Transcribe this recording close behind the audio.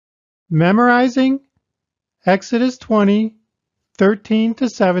Memorizing Exodus 20, 13 to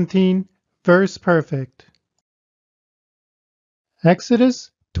 17, verse perfect.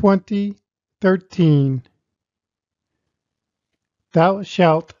 Exodus 20, 13. Thou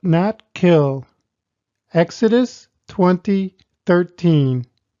shalt not kill. Exodus 20, 13.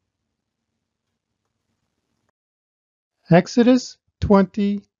 Exodus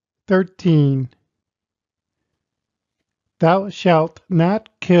 20, 13. Thou shalt not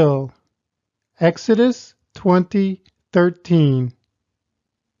kill. Exodus 20, 13.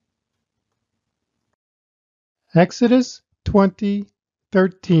 Exodus 20,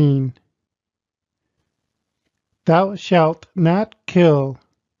 13. Thou shalt not kill.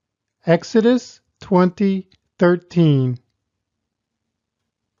 Exodus 20, 13.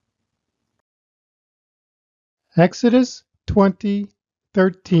 Exodus 20,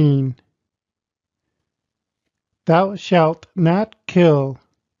 13. Thou shalt not kill.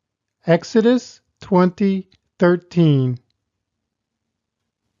 Exodus 20, 13.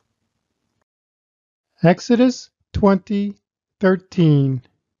 Exodus 20, 13.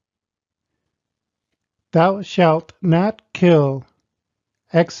 Thou shalt not kill.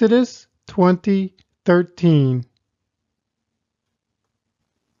 Exodus 20, 13.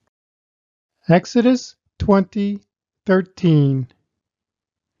 Exodus 20, 13.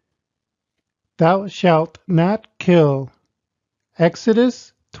 Thou shalt not kill.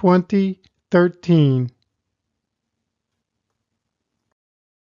 Exodus 20, 13.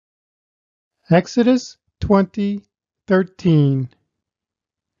 Exodus 20, 13.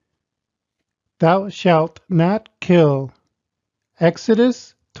 Thou shalt not kill.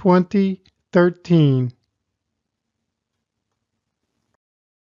 Exodus 20, 13.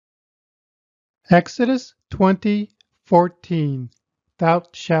 Exodus 20, 14. Thou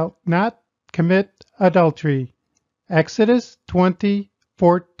shalt not commit adultery. Exodus 20,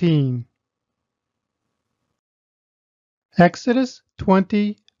 14. Exodus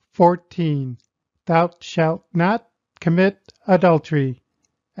 20, 14. Thou shalt not commit adultery.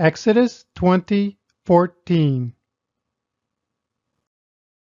 Exodus 20, 14.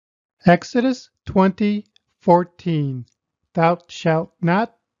 Exodus 20, 14. Thou shalt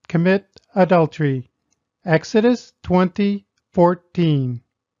not commit adultery. Exodus 20, 14.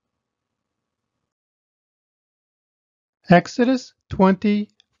 Exodus 20,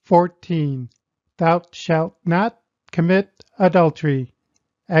 14. Thou shalt not commit adultery.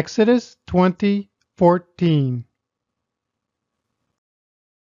 Exodus 20, 14.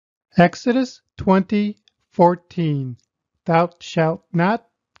 Exodus 20, 14. Thou shalt not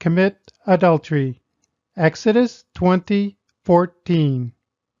commit adultery. Exodus 20, 14.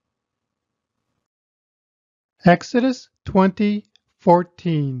 Exodus 20,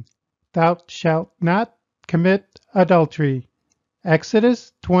 14. Thou shalt not commit adultery.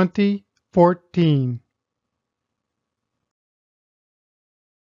 Exodus 20, 14.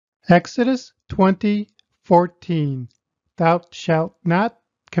 Exodus 20, 14. Thou shalt not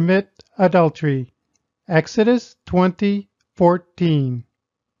commit adultery. Exodus 20, 14.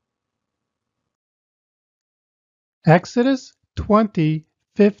 Exodus 20,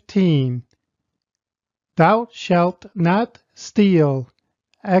 15. Thou shalt not steal.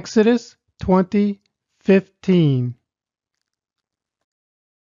 Exodus 20, 15.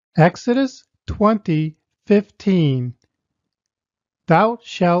 Exodus 20, 15. Thou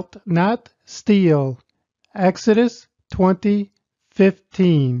shalt not steal. Exodus 20,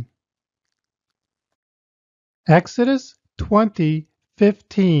 15. Exodus 20,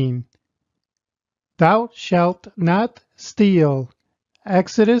 15. Thou shalt not steal.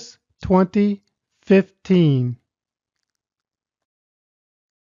 Exodus 20, 15.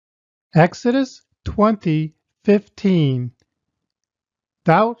 Exodus 20, 15.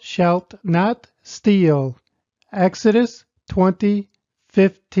 Thou shalt not steal. Exodus 20,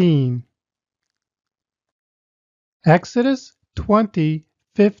 15. Exodus 20,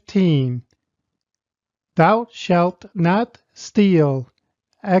 15. Thou shalt not steal.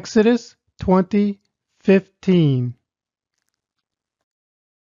 Exodus 20, 15.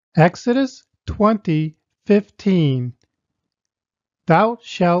 Exodus 20, 15. Thou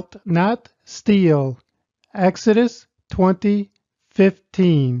shalt not steal. Exodus 20,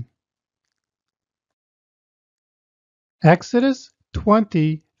 15. Exodus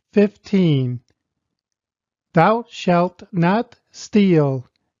 20, 15. Thou shalt not steal.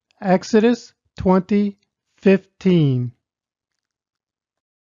 Exodus 20, 15.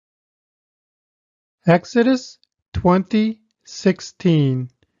 Exodus 20, 16.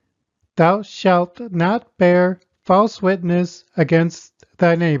 Thou shalt not bear false witness against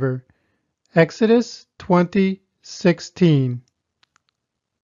thy neighbor. Exodus 20, 16.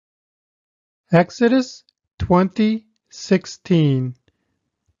 Exodus 20:16.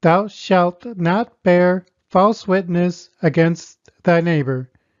 Thou shalt not bear false witness against thy neighbor.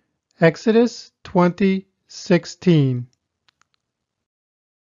 Exodus 20:16.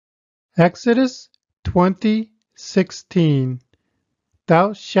 Exodus 20:16.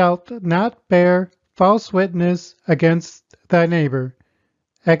 Thou shalt not bear false witness against thy neighbor.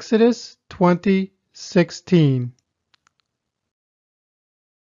 Exodus 20:16.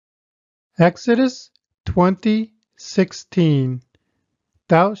 Exodus 20:16.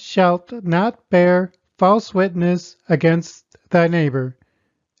 Thou shalt not bear false witness against thy neighbor.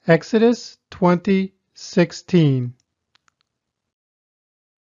 Exodus 20:16.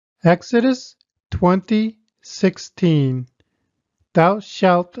 Exodus 20:16. Thou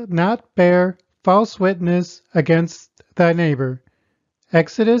shalt not bear false witness against thy neighbor.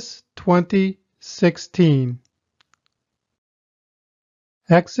 Exodus 20:16.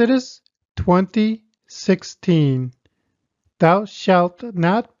 Exodus 20:16. Thou shalt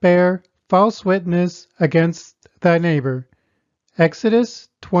not bear false witness against thy neighbor. Exodus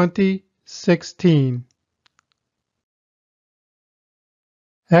 20:16.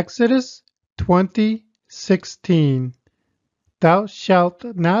 Exodus 20:16. Thou shalt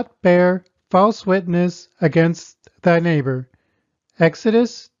not bear false witness against thy neighbor.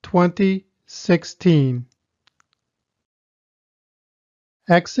 Exodus 20:16.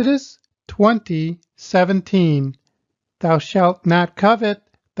 Exodus 20:17. Thou shalt not covet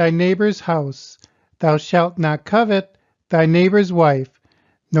thy neighbor's house. Thou shalt not covet thy neighbor's wife,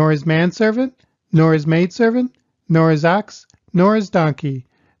 nor his manservant, nor his maidservant, nor his ox, nor his donkey,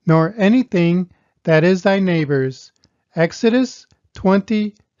 nor anything that is thy neighbor's. Exodus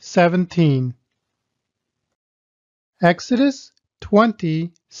 20:17. Exodus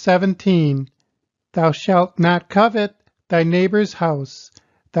 20:17. Thou shalt not covet thy neighbor's house.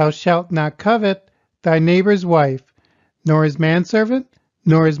 Thou shalt not covet thy neighbor's wife, nor his manservant,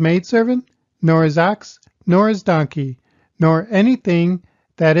 nor his maidservant, nor his ox, nor his donkey, nor anything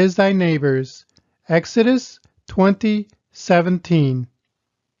that is thy neighbor's. Exodus 20:17.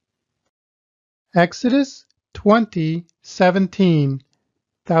 Exodus 20:17.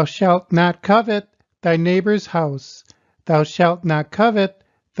 Thou shalt not covet thy neighbor's house. Thou shalt not covet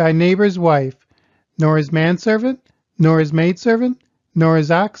thy neighbor's wife, nor his manservant, nor his maidservant, nor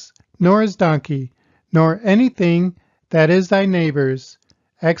his ox, nor his donkey, nor anything that is thy neighbor's.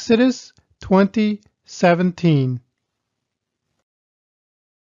 Exodus 20:17.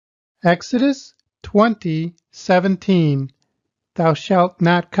 Exodus 20:17. Thou shalt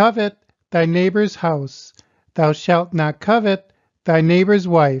not covet thy neighbor's house. Thou shalt not covet thy neighbor's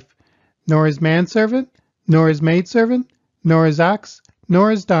wife, nor his manservant, nor his maidservant, nor his ox,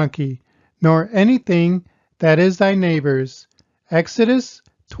 nor his donkey, nor anything that is thy neighbor's. Exodus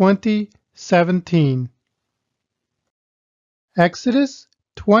 20:17. Exodus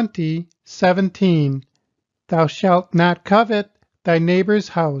 20:17. Thou shalt not covet thy neighbor's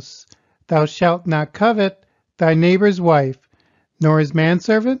house. Thou shalt not covet thy neighbor's wife, nor his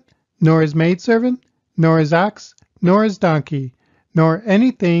manservant, nor his maidservant, nor his ox, nor his donkey, nor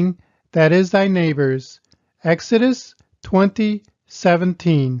anything that is thy neighbor's. Exodus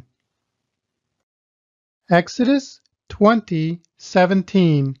 20:17. Exodus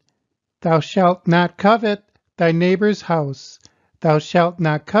 20:17. Thou shalt not covet thy neighbor's house. Thou shalt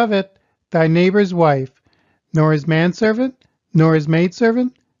not covet thy neighbor's wife, nor his manservant, nor his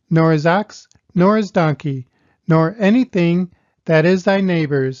maidservant, nor his ox, nor his donkey, nor anything that is thy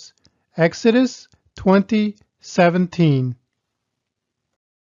neighbor's. Exodus 20:17.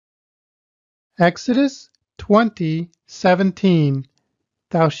 Exodus 20:17.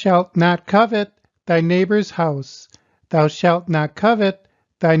 Thou shalt not covet thy neighbor's house. Thou shalt not covet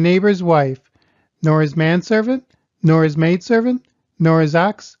thy neighbor's wife, nor his manservant, nor his maidservant, nor his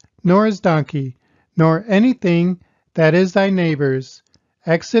ox, nor his donkey, nor anything that is thy neighbor's.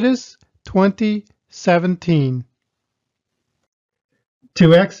 Exodus 20:17.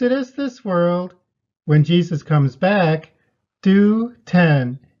 To Exodus this world, when Jesus comes back, do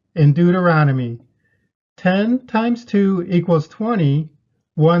 10 in Deuteronomy. 10 times 2 equals 20,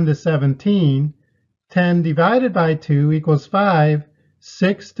 1 to 17. 10 divided by 2 equals 5,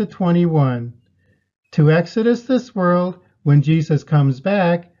 6 to 21. To Exodus this world, when Jesus comes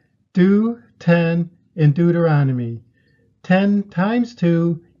back, do 10 in Deuteronomy. 10 times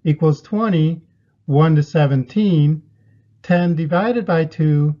 2 equals 20, 1 to 17. 10 divided by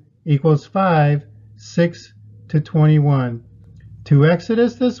 2 equals 5, 6 to 21. To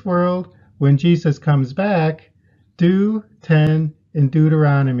Exodus this world, when Jesus comes back, do 10 in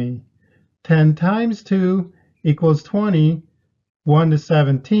Deuteronomy. 10 times 2 equals 20, 1 to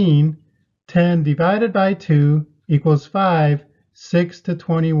 17. 10 divided by 2 equals 5, 6 to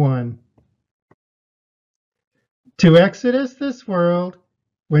 21. To Exodus this world,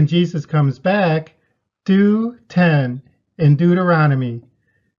 when Jesus comes back, do 10 in Deuteronomy.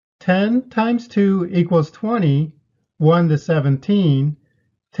 10 times 2 equals 20, 1 to 17.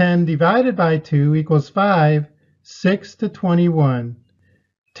 10 divided by 2 equals 5, 6 to 21.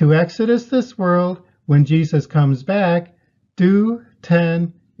 To Exodus this world, when Jesus comes back, do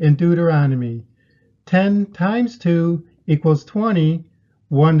 10 in Deuteronomy. 10 times 2 equals 20,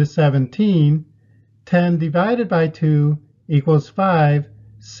 1 to 17. 10 divided by 2 equals 5,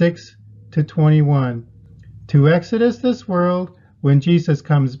 6 to 21. To Exodus this world, when Jesus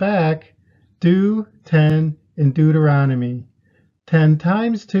comes back, do 10 in Deuteronomy. 10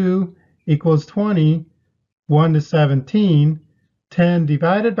 times 2 equals 20, 1 to 17. 10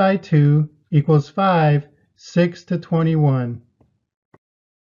 divided by 2 equals 5, 6 to 21.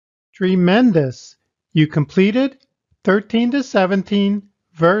 Tremendous! You completed 13 to 17,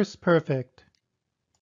 verse perfect.